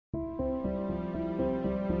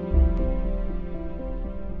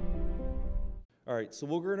All right, so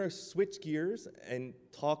we're going to switch gears and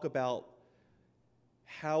talk about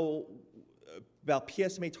about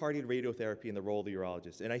PSMA targeted radiotherapy and the role of the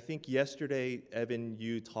urologist. And I think yesterday, Evan,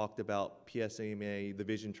 you talked about PSMA, the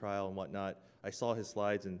VISION trial and whatnot. I saw his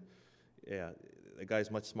slides, and yeah, the guy's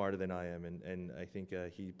much smarter than I am, and I think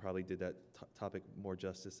he probably did that topic more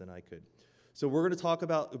justice than I could. So we're going to talk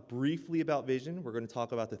briefly about VISION. We're going to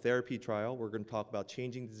talk about the therapy trial. We're going to talk about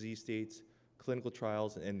changing disease states, clinical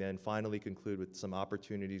trials, and then finally conclude with some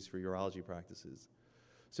opportunities for urology practices.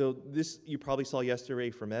 So this you probably saw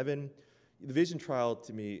yesterday from Evan. The VISION trial,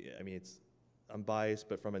 to me, I mean, I'm biased,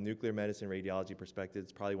 but from a nuclear medicine radiology perspective,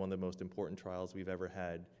 it's probably one of the most important trials we've ever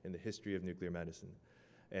had in the history of nuclear medicine.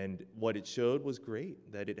 And what it showed was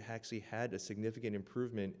great, that it actually had a significant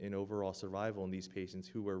improvement in overall survival in these patients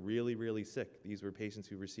who were really, really sick. These were patients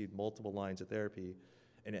who received multiple lines of therapy,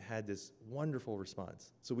 and it had this wonderful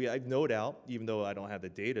response. So I've no doubt, even though I don't have the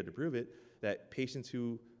data to prove it, that patients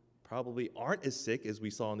who probably aren't as sick as we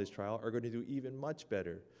saw in this trial are going to do even much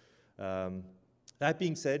better. That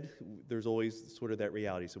being said, there's always sort of that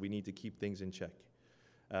reality, so we need to keep things in check.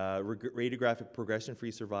 Radiographic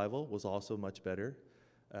progression-free survival was also much better.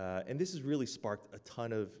 And this has really sparked a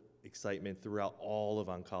ton of excitement throughout all of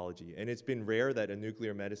oncology. And it's been rare that a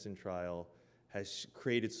nuclear medicine trial has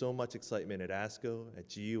created so much excitement at ASCO, at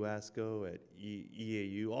GU ASCO, at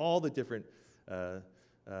EAU, all the different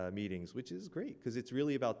meetings, which is great because it's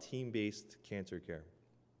really about team-based cancer care.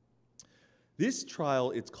 This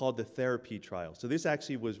trial, it's called the therapy trial. So this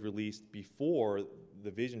actually was released before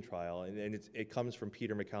the VISION trial, and it comes from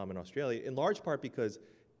Peter McCallum in Australia, in large part because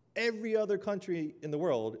every other country in the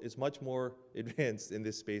world is much more advanced in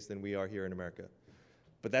this space than we are here in America.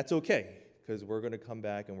 But that's okay, because we're going to come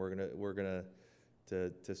back and we're going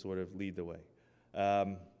to sort of lead the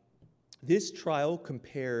way. This trial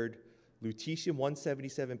compared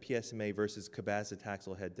lutetium-177 PSMA versus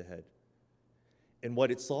cabazitaxel head-to-head. And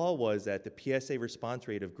what it saw was that the PSA response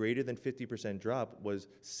rate of greater than 50% drop was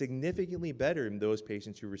significantly better in those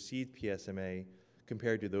patients who received PSMA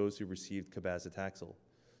compared to those who received cabazitaxel.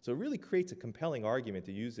 So it really creates a compelling argument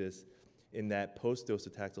to use this in that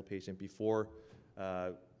post-docetaxel patient before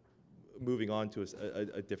moving on to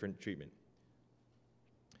a different treatment.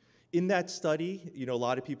 In that study, a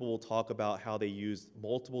lot of people will talk about how they used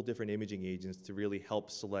multiple different imaging agents to really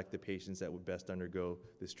help select the patients that would best undergo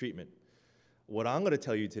this treatment. What I'm going to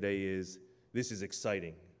tell you today is this is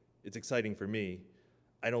exciting. It's exciting for me.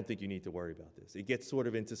 I don't think you need to worry about this. It gets sort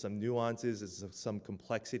of into some nuances, some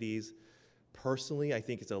complexities. Personally, I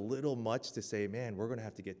think it's a little much to say, man, we're going to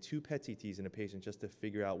have to get 2 PET CTs in a patient just to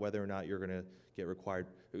figure out whether or not you're going to get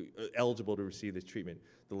eligible to receive this treatment.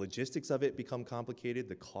 The logistics of it become complicated.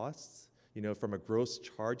 The costs, from a gross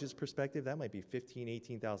charges perspective, that might be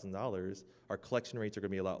 $15,000, $18,000. Our collection rates are going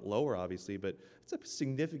to be a lot lower, obviously, but it's a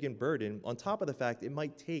significant burden. On top of the fact, it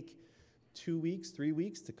might take 2 weeks, 3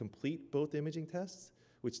 weeks to complete both imaging tests,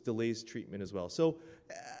 which delays treatment as well. So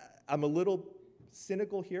I'm a little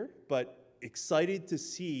cynical here, but excited to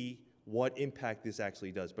see what impact this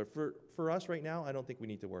actually does. But for us right now, I don't think we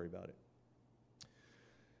need to worry about it.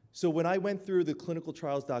 So when I went through the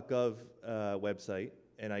clinicaltrials.gov website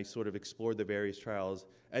and I sort of explored the various trials,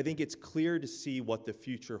 I think it's clear to see what the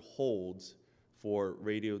future holds for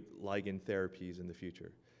radioligand therapies in the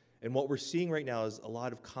future. And what we're seeing right now is a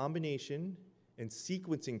lot of combination and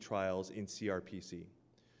sequencing trials in CRPC.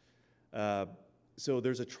 So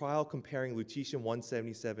there's a trial comparing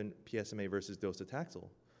lutetium-177 PSMA versus docetaxel.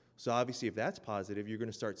 So obviously, if that's positive, you're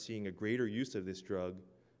going to start seeing a greater use of this drug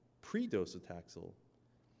pre-docetaxel.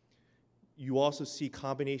 You also see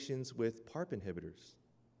combinations with PARP inhibitors.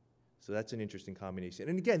 So that's an interesting combination.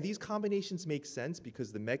 And again, these combinations make sense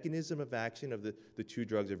because the mechanism of action of the 2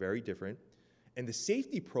 drugs are very different. And the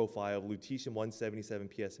safety profile of lutetium-177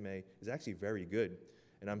 PSMA is actually very good.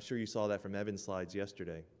 And I'm sure you saw that from Evan's slides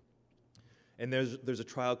yesterday. And there's a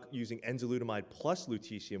trial using enzalutamide plus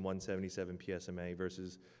lutetium-177 PSMA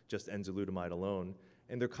versus just enzalutamide alone.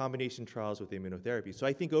 And they're combination trials with immunotherapy. So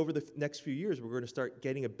I think over the next few years, we're going to start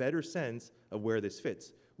getting a better sense of where this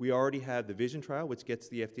fits. We already have the VISION trial, which gets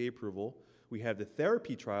the FDA approval. We have the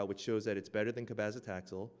therapy trial, which shows that it's better than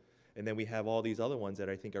cabazitaxel. And then we have all these other ones that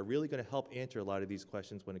I think are really going to help answer a lot of these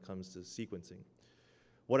questions when it comes to sequencing.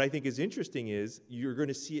 What I think is interesting is you're going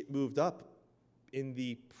to see it moved up in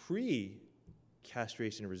the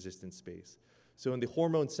pre-castration-resistant space. So in the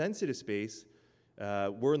hormone-sensitive space,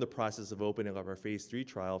 we're in the process of opening up our phase 3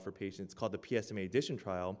 trial for patients called the PSMA addition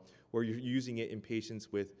trial, where you're using it in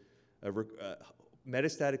patients with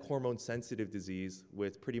metastatic hormone-sensitive disease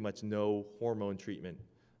with pretty much no hormone treatment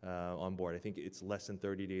on board. I think it's less than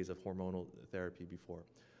 30 days of hormonal therapy before.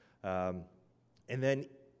 And then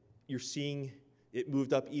you're seeing it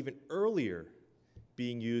moved up even earlier,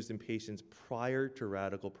 being used in patients prior to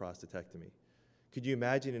radical prostatectomy. Could you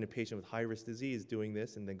imagine in a patient with high-risk disease doing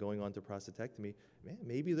this and then going on to prostatectomy? Man,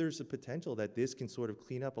 maybe there's a potential that this can sort of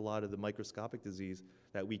clean up a lot of the microscopic disease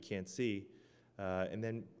that we can't see. And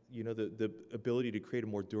then, you know, the ability to create a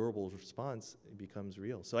more durable response becomes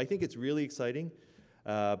real. So I think it's really exciting,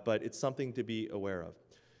 but it's something to be aware of.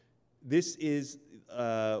 This is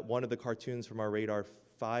one of the cartoons from our Radar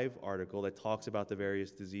 5 article that talks about the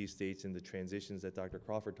various disease states and the transitions that Dr.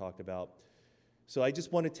 Crawford talked about. So I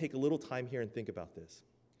just want to take a little time here and think about this.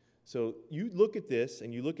 So you look at this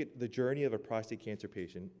and you look at the journey of a prostate cancer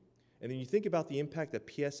patient, and then you think about the impact that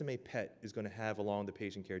PSMA PET is going to have along the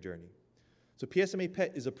patient care journey. So PSMA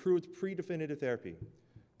PET is approved pre-definitive therapy.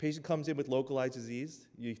 Patient comes in with localized disease.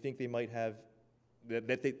 You think they might have,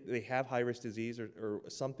 that they have high-risk disease or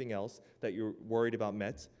something else that you're worried about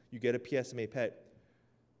mets. You get a PSMA PET.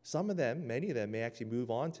 Some of them, many of them, may actually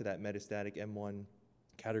move on to that metastatic M1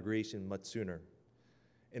 categorization much sooner.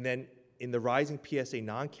 And then in the rising PSA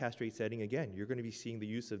non-castrate setting, again, you're going to be seeing the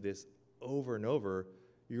use of this over and over.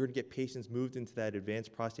 You're going to get patients moved into that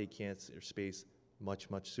advanced prostate cancer space much,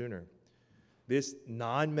 much sooner. This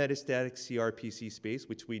non-metastatic CRPC space,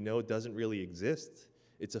 which we know doesn't really exist,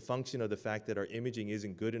 it's a function of the fact that our imaging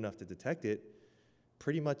isn't good enough to detect it,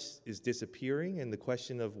 pretty much is disappearing. And the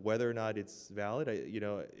question of whether or not it's valid,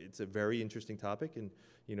 it's a very interesting topic, and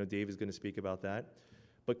Dave is going to speak about that.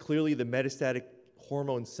 But clearly the metastatic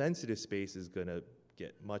hormone-sensitive space is going to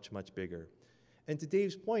get much, much bigger. And to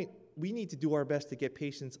Dave's point, we need to do our best to get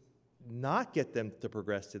patients, not get them to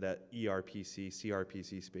progress to that ERPC,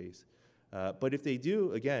 CRPC space. But if they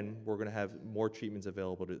do, again, we're going to have more treatments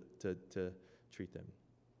available to treat them.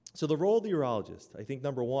 So the role of the urologist, I think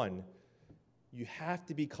number one, you have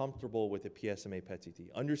to be comfortable with a PSMA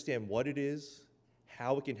PET-CT. Understand what it is,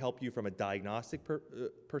 how it can help you from a diagnostic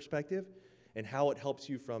perspective, and how it helps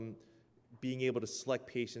you from being able to select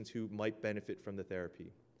patients who might benefit from the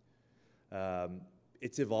therapy.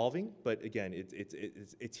 It's evolving, but again,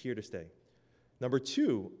 it's here to stay. Number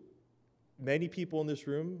two, many people in this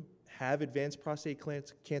room have advanced prostate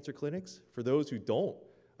cancer clinics. For those who don't,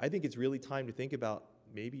 I think it's really time to think about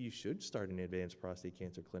maybe you should start an advanced prostate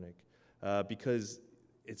cancer clinic because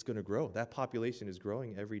it's going to grow. That population is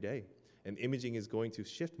growing every day, and imaging is going to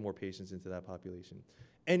shift more patients into that population.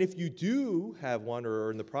 And if you do have one or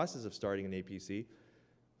are in the process of starting an APC,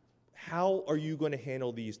 how are you going to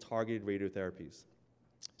handle these targeted radiotherapies?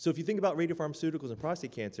 So if you think about radiopharmaceuticals and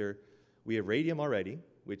prostate cancer, we have radium already,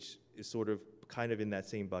 which is sort of kind of in that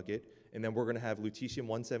same bucket, and then we're going to have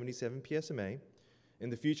lutetium-177 PSMA. In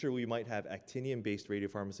the future, we might have actinium-based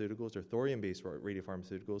radiopharmaceuticals or thorium-based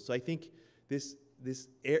radiopharmaceuticals. So I think this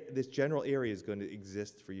general area is going to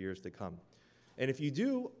exist for years to come. And if you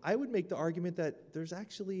do, I would make the argument that it's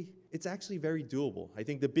actually very doable. I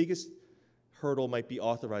think the biggest hurdle might be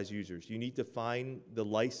authorized users. You need to find the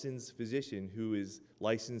licensed physician who is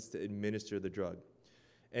licensed to administer the drug.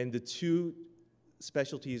 And the two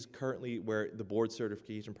specialties currently where the board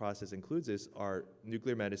certification process includes this are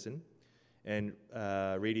nuclear medicine and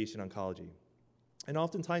radiation oncology. And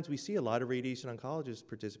oftentimes we see a lot of radiation oncologists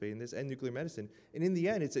participate in this and nuclear medicine. And in the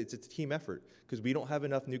end, it's a team effort because we don't have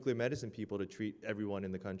enough nuclear medicine people to treat everyone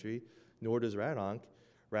in the country, nor does RadOnc.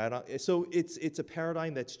 So it's a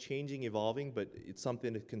paradigm that's changing, evolving, but it's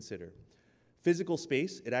something to consider. Physical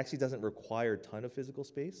space, it actually doesn't require a ton of physical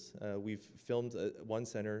space. We've filmed one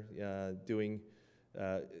center doing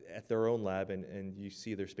at their own lab, and you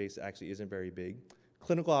see their space actually isn't very big.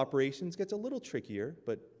 Clinical operations gets a little trickier,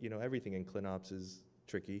 but everything in ClinOps is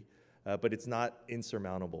tricky, but it's not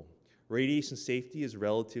insurmountable. Radiation safety is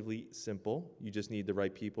relatively simple. You just need the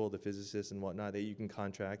right people, the physicists and whatnot, that you can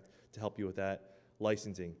contract to help you with that.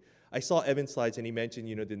 Licensing. I saw Evan's slides, and he mentioned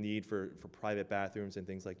the need for private bathrooms and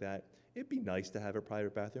things like that. It'd be nice to have a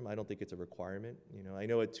private bathroom. I don't think it's a requirement. I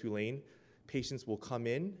know at Tulane, patients will come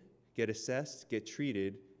in, get assessed, get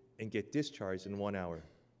treated, and get discharged in 1 hour.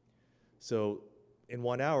 So in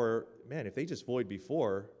 1 hour, man, if they just void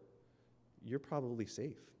before, you're probably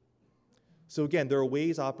safe. So again, there are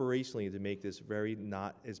ways operationally to make this very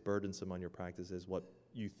not as burdensome on your practice as what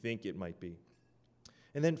you think it might be.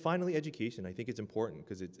 And then finally, education. I think it's important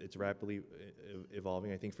because it's rapidly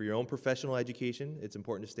evolving. I think for your own professional education, it's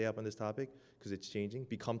important to stay up on this topic because it's changing.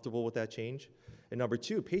 Be comfortable with that change. And number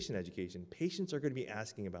two, patient education. Patients are going to be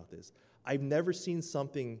asking about this. I've never seen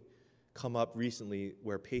something come up recently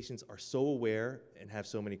where patients are so aware and have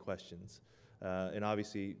so many questions. And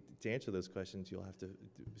obviously, to answer those questions, you'll have to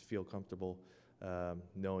feel comfortable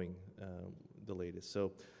knowing the latest.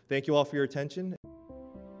 So thank you all for your attention.